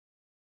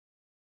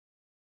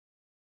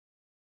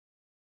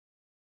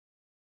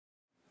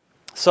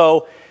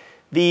So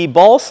the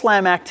ball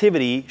slam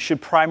activity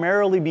should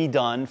primarily be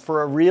done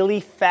for a really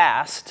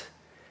fast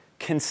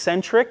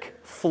concentric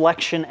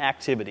flexion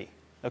activity.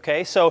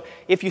 Okay, so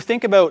if you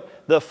think about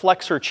the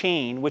flexor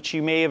chain, which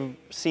you may have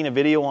seen a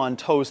video on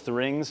Toes to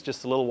Rings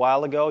just a little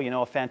while ago, you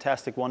know, a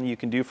fantastic one you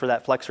can do for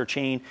that flexor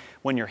chain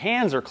when your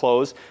hands are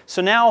closed.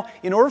 So now,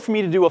 in order for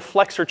me to do a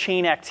flexor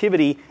chain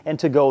activity and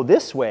to go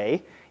this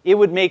way, it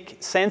would make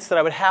sense that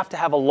I would have to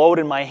have a load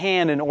in my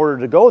hand in order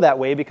to go that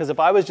way, because if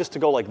I was just to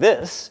go like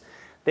this,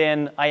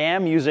 then I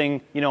am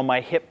using, you know, my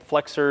hip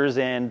flexors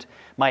and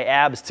my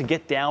abs to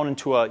get down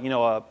into a, you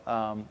know,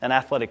 an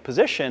athletic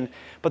position,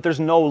 but there's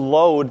no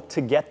load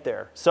to get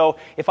there. So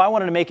if I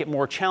wanted to make it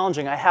more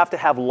challenging, I have to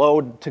have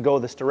load to go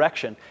this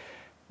direction.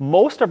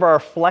 Most of our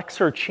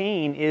flexor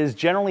chain is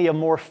generally a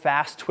more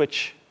fast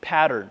twitch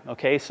pattern,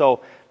 okay?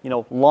 So, you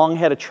know, long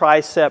head of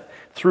tricep,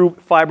 through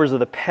fibers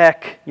of the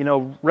pec, you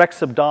know,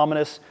 rectus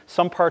abdominis,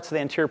 some parts of the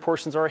anterior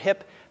portions of our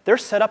hip. They're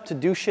set up to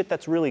do shit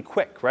that's really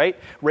quick, right?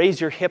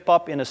 Raise your hip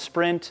up in a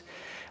sprint.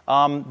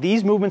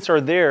 These movements are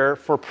there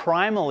for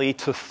primarily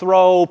to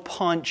throw,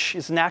 punch.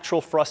 It's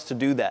natural for us to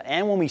do that.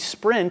 And when we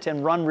sprint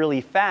and run really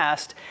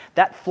fast,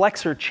 that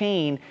flexor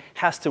chain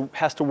has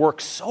to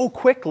work so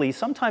quickly,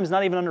 sometimes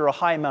not even under a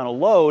high amount of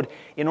load,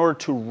 in order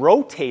to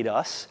rotate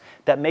us,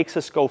 that makes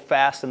us go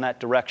fast in that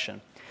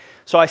direction.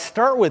 So I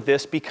start with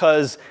this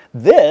because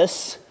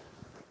this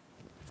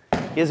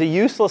is a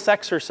useless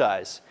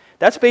exercise.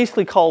 That's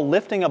basically called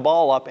lifting a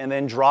ball up and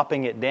then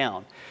dropping it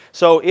down.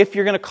 So if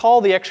you're going to call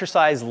the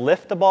exercise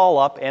lift a ball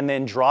up and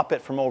then drop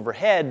it from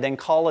overhead, then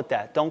call it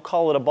that. Don't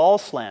call it a ball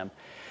slam.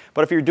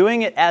 But if you're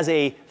doing it as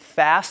a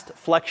fast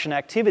flexion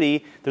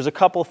activity, there's a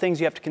couple of things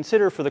you have to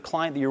consider for the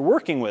client that you're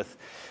working with.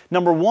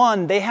 Number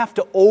one, they have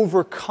to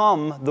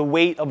overcome the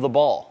weight of the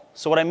ball.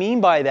 So what I mean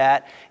by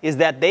that is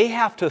that they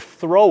have to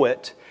throw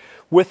it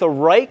with the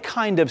right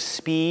kind of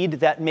speed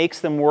that makes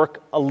them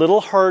work a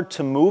little hard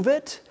to move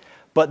it,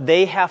 but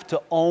they have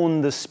to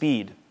own the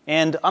speed.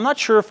 And I'm not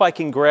sure if I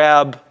can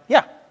grab,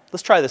 yeah,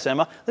 let's try this,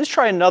 Emma. Let's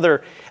try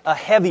another, a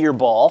heavier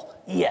ball.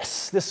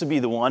 Yes, this would be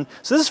the one.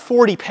 So this is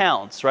 40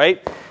 pounds,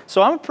 right?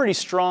 So I'm a pretty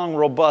strong,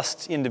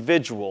 robust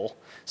individual.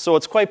 So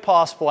it's quite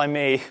possible I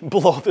may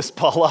blow this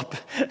ball up.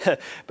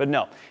 But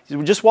no,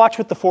 just watch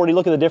with the 40.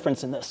 Look at the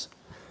difference in this.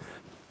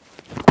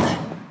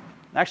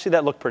 Actually,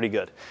 that looked pretty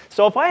good.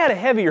 So if I had a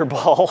heavier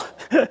ball,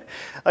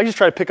 I just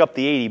try to pick up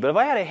the 80, but if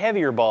I had a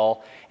heavier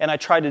ball and I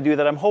tried to do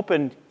that, I'm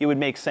hoping it would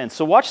make sense.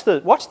 So watch the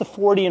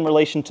 40 in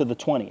relation to the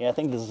 20. I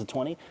think this is a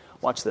 20.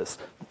 Watch this.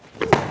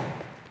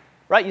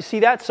 Right, you see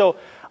that? So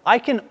I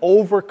can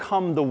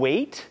overcome the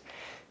weight.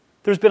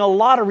 There's been a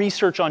lot of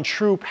research on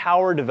true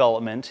power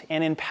development,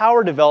 and in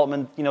power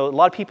development, you know, a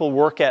lot of people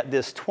work at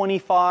this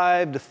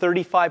 25 to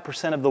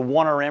 35% of the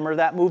 1RM of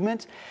that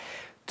movement,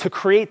 to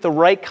create the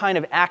right kind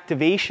of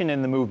activation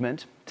in the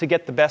movement to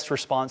get the best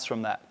response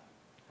from that.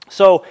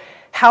 So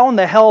how in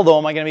the hell, though,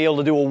 am I going to be able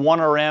to do a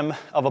 1RM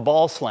of a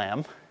ball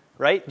slam,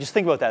 right? Just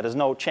think about that. There's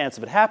no chance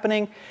of it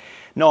happening.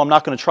 No, I'm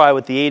not going to try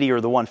with the 80 or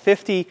the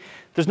 150.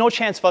 There's no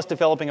chance of us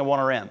developing a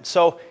 1RM.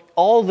 So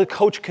all the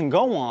coach can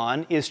go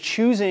on is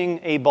choosing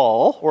a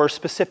ball or a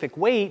specific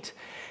weight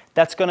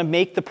that's going to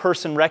make the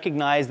person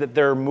recognize that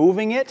they're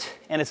moving it,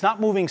 and it's not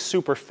moving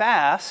super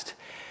fast,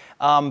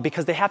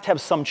 because they have to have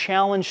some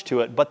challenge to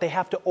it, but they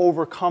have to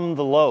overcome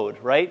the load,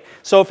 right?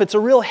 So if it's a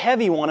real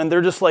heavy one and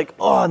they're just like,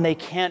 oh, and they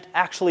can't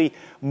actually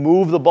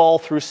move the ball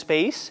through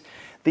space,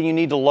 then you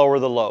need to lower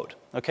the load,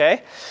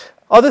 okay?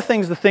 Other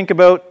things to think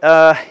about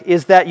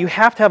is that you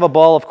have to have a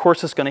ball, of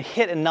course, that's going to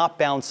hit and not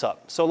bounce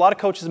up. So a lot of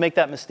coaches make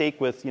that mistake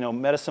with, you know,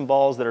 medicine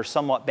balls that are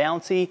somewhat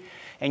bouncy,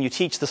 and you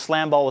teach the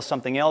slam ball with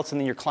something else,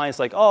 and then your client's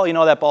like, oh, you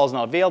know, that ball's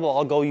not available,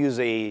 I'll go use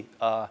a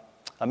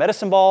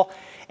medicine ball,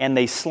 and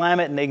they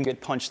slam it and they can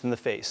get punched in the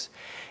face.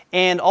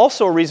 And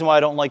also a reason why I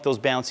don't like those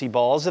bouncy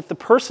balls, if the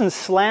person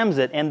slams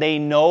it and they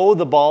know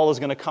the ball is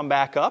going to come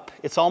back up,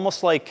 it's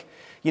almost like,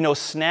 you know,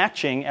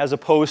 snatching as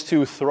opposed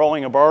to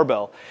throwing a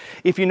barbell.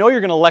 If you know you're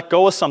going to let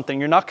go of something,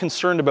 you're not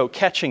concerned about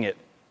catching it,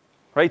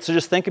 right? So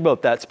just think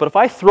about that. But if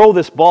I throw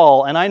this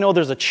ball and I know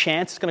there's a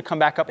chance it's going to come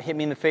back up and hit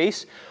me in the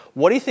face,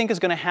 what do you think is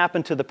going to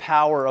happen to the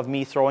power of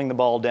me throwing the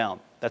ball down?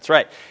 That's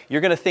right.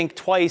 You're going to think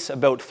twice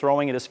about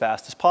throwing it as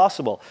fast as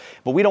possible.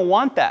 But we don't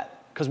want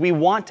that, because we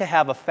want to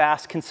have a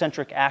fast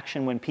concentric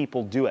action when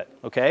people do it,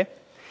 okay?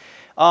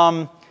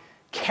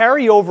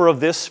 Carryover of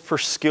this for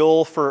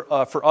skill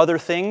for other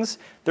things,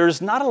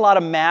 there's not a lot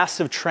of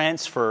massive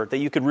transfer that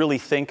you could really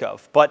think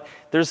of. But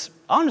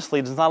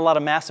honestly, there's not a lot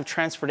of massive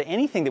transfer to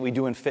anything that we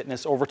do in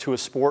fitness over to a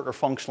sport or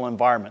functional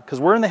environment. Because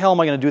where in the hell am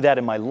I going to do that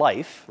in my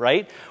life,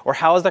 right? Or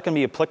how is that going to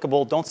be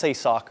applicable? Don't say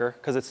soccer,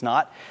 because it's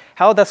not.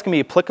 How that's going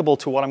to be applicable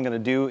to what I'm going to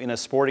do in a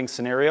sporting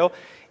scenario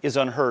is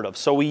unheard of.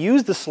 So we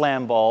use the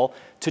slam ball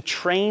to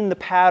train the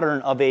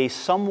pattern of a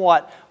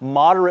somewhat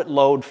moderate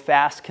load,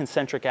 fast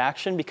concentric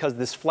action, because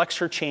this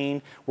flexor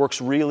chain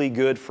works really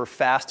good for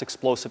fast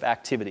explosive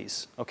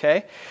activities,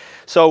 okay?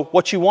 So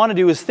what you want to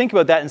do is think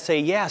about that and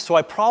say, yeah, so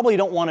I probably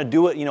don't want to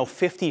do it,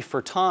 50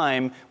 for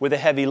time with a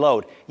heavy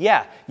load.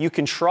 Yeah, you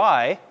can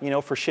try,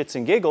 for shits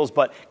and giggles,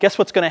 but guess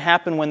what's going to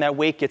happen when that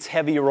weight gets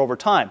heavier over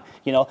time?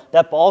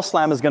 That ball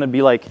slam is going to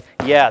be like,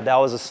 yeah, that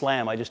was a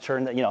slam. I just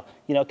turned that,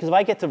 because if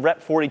I get to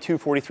rep 42,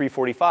 43,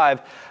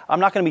 45, I'm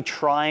not going to be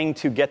trying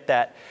to get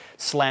that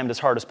slammed as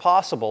hard as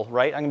possible,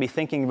 right? I'm going to be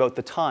thinking about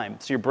the time.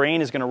 So your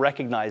brain is going to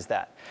recognize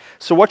that.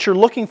 So what you're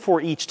looking for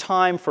each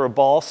time for a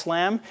ball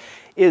slam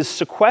is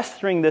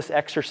sequestering this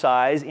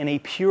exercise in a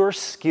pure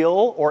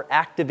skill or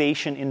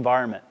activation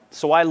environment.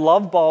 So I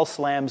love ball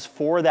slams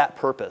for that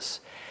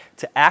purpose,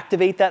 to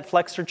activate that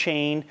flexor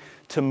chain,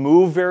 to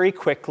move very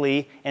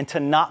quickly, and to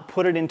not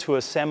put it into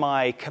a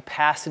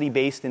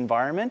semi-capacity-based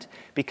environment,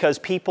 because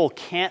people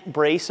can't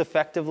brace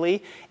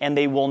effectively and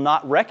they will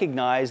not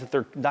recognize that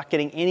they're not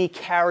getting any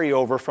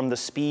carryover from the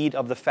speed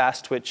of the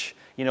fast twitch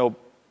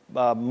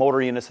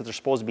motor units that they're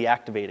supposed to be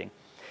activating.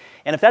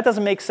 And if that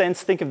doesn't make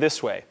sense, think of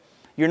this way.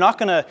 You're not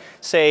going to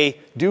say,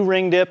 do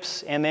ring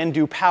dips and then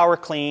do power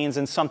cleans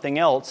and something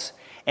else,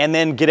 and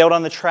then get out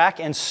on the track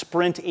and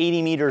sprint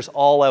 80 meters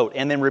all out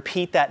and then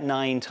repeat that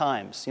 9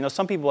 times.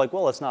 Some people are like,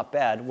 well, it's not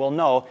bad. Well,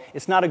 no,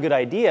 it's not a good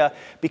idea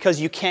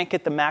because you can't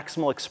get the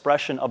maximal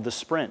expression of the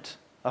sprint.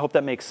 I hope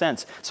that makes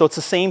sense. So it's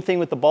the same thing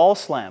with the ball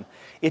slam.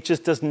 It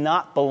just does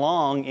not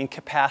belong in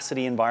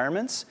capacity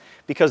environments,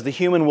 because the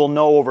human will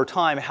know over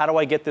time, how do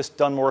I get this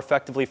done more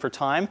effectively for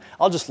time?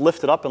 I'll just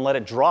lift it up and let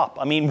it drop.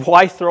 I mean,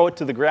 why throw it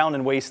to the ground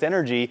and waste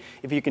energy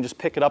if you can just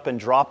pick it up and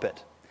drop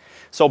it?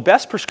 So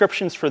best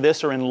prescriptions for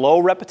this are in low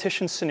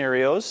repetition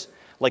scenarios,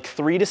 like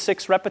 3 to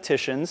 6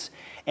 repetitions,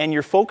 and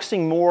you're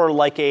focusing more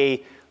like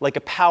a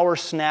power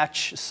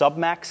snatch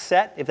submax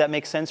set, if that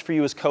makes sense for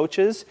you as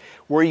coaches,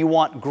 where you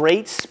want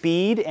great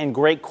speed and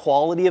great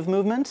quality of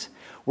movement,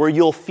 where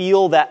you'll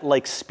feel that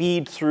like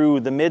speed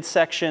through the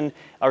midsection,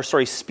 or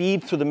sorry,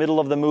 speed through the middle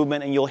of the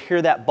movement, and you'll hear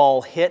that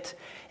ball hit.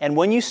 And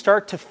when you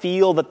start to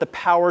feel that the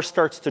power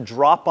starts to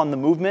drop on the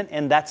movement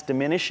and that's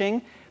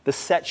diminishing, the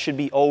set should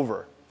be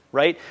over,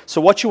 right?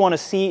 So what you want to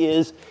see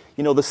is,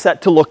 the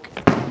set to look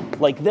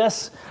like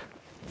this.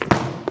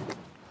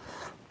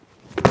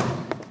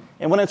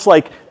 And when it's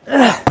like,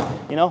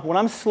 when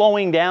I'm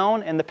slowing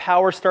down and the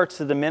power starts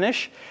to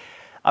diminish,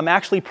 I'm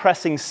actually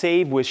pressing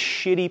save with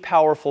shitty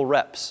powerful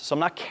reps. So I'm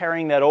not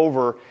carrying that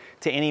over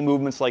to any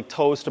movements like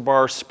toes to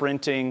bar,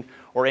 sprinting,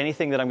 or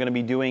anything that I'm going to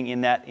be doing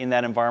in that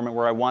environment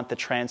where I want the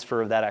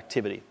transfer of that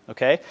activity,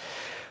 okay?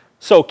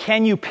 So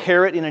can you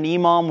pair it in an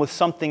EMOM with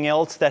something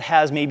else that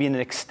has maybe an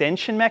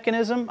extension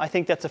mechanism? I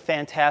think that's a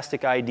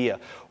fantastic idea.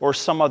 Or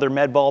some other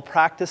med ball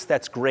practice,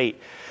 that's great.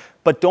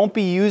 But don't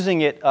be using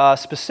it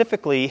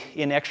specifically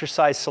in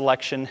exercise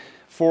selection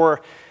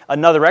for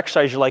another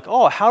exercise. You're like,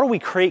 oh, how do we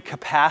create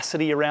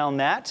capacity around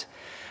that?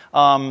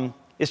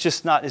 It's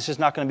just not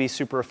going to be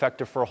super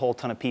effective for a whole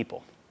ton of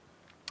people.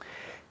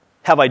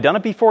 Have I done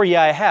it before?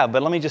 Yeah, I have.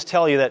 But let me just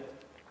tell you that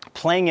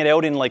playing it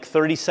out in like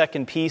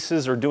 30-second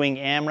pieces or doing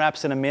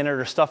AMRAPs in a minute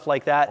or stuff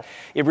like that,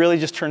 it really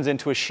just turns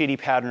into a shitty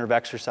pattern of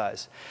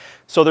exercise.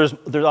 So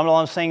all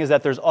I'm saying is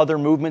that there's other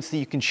movements that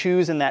you can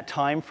choose in that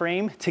time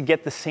frame to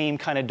get the same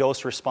kind of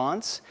dose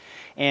response.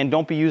 And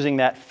don't be using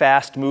that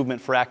fast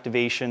movement for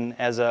activation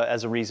as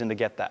a reason to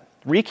get that.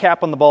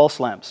 Recap on the ball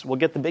slams. We'll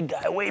get the big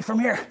guy away from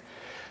here.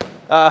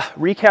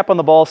 Recap on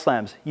the ball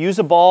slams. Use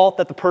a ball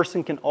that the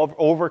person can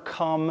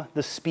overcome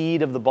the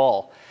speed of the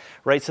ball,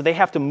 right? So they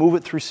have to move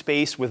it through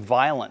space with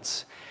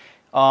violence.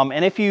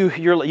 And if you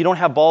don't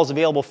have balls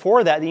available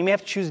for that, then you may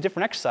have to choose a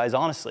different exercise,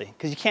 honestly,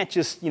 because you can't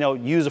just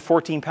use a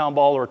 14-pound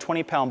ball or a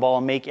 20-pound ball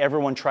and make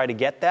everyone try to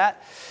get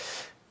that.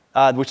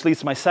 Which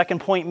leads to my second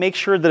point. Make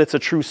sure that it's a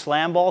true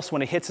slam ball, so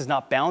when it hits it's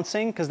not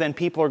bouncing, because then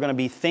people are going to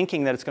be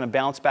thinking that it's going to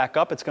bounce back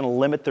up. It's going to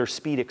limit their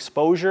speed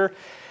exposure.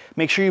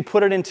 Make sure you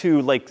put it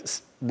into like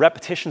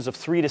repetitions of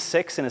 3 to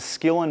 6 in a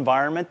skill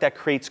environment that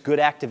creates good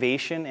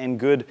activation and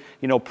good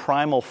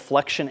primal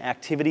flexion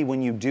activity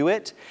when you do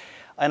it.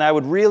 And I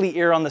would really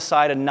err on the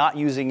side of not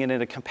using it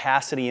in a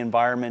capacity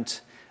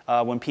environment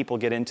when people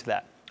get into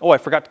that. Oh, I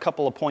forgot a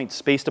couple of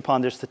points based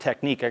upon just the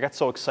technique. I got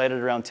so excited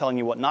around telling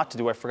you what not to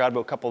do, I forgot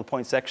about a couple of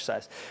points of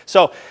exercise.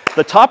 So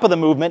the top of the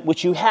movement,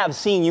 which you have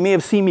seen, you may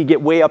have seen me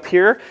get way up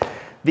here.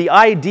 The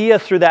idea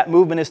through that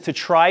movement is to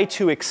try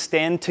to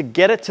extend, to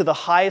get it to the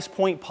highest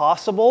point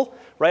possible,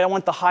 right? I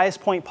want the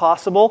highest point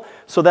possible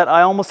so that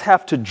I almost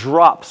have to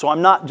drop. So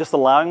I'm not just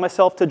allowing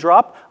myself to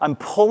drop, I'm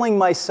pulling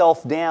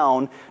myself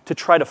down to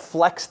try to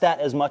flex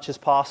that as much as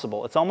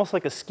possible. It's almost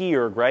like a ski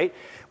erg, right?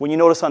 When you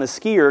notice on a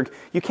ski erg,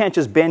 you can't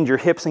just bend your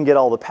hips and get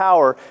all the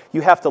power.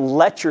 You have to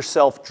let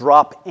yourself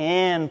drop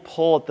and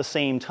pull at the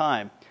same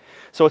time.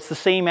 So it's the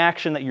same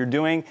action that you're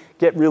doing,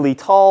 get really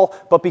tall,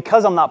 but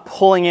because I'm not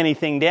pulling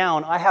anything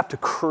down, I have to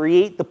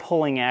create the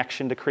pulling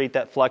action to create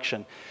that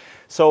flexion.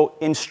 So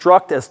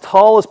instruct as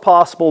tall as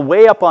possible,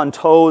 way up on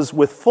toes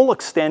with full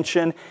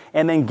extension,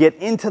 and then get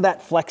into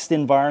that flexed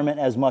environment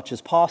as much as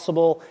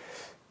possible.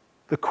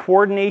 The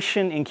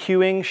coordination in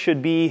cueing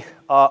should be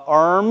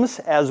arms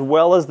as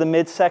well as the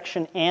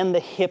midsection, and the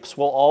hips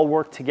will all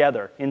work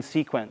together in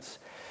sequence.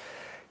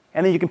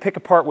 And then you can pick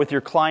apart with your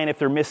client if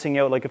they're missing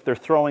out, like if they're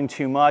throwing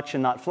too much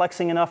and not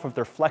flexing enough, if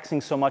they're flexing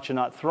so much and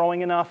not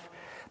throwing enough.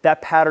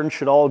 That pattern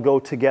should all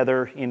go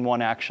together in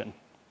one action.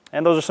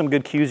 And those are some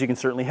good cues you can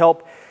certainly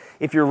help.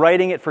 If you're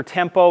writing it for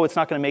tempo, it's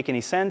not going to make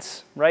any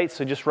sense, right?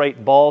 So just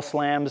write ball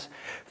slams,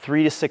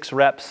 3 to 6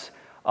 reps.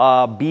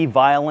 Be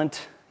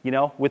violent, you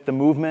know, with the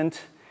movement.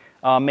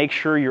 Make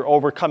sure you're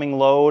overcoming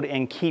load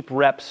and keep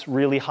reps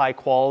really high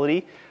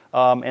quality,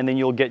 and then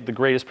you'll get the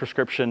greatest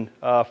prescription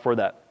for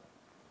that.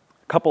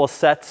 A couple of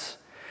sets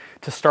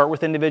to start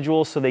with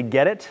individuals so they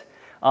get it.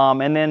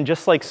 And then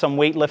just like some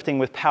weightlifting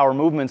with power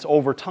movements,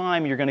 over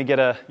time you're going to get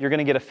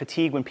a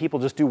fatigue when people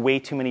just do way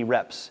too many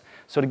reps.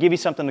 So to give you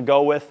something to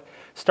go with,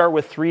 start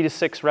with 3 to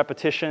 6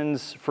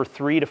 repetitions for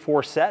 3 to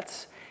 4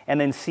 sets, and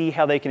then see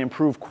how they can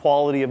improve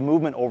quality of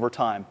movement over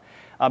time.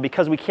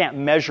 Because we can't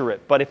measure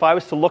it. But if I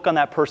was to look on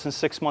that person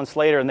 6 months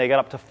later and they got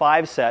up to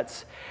 5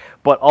 sets,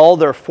 but all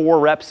their 4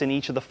 reps in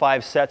each of the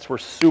 5 sets were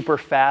super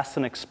fast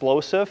and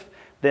explosive,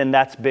 then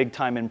that's big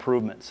time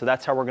improvement. So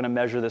that's how we're going to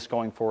measure this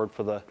going forward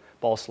for the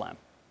ball slam.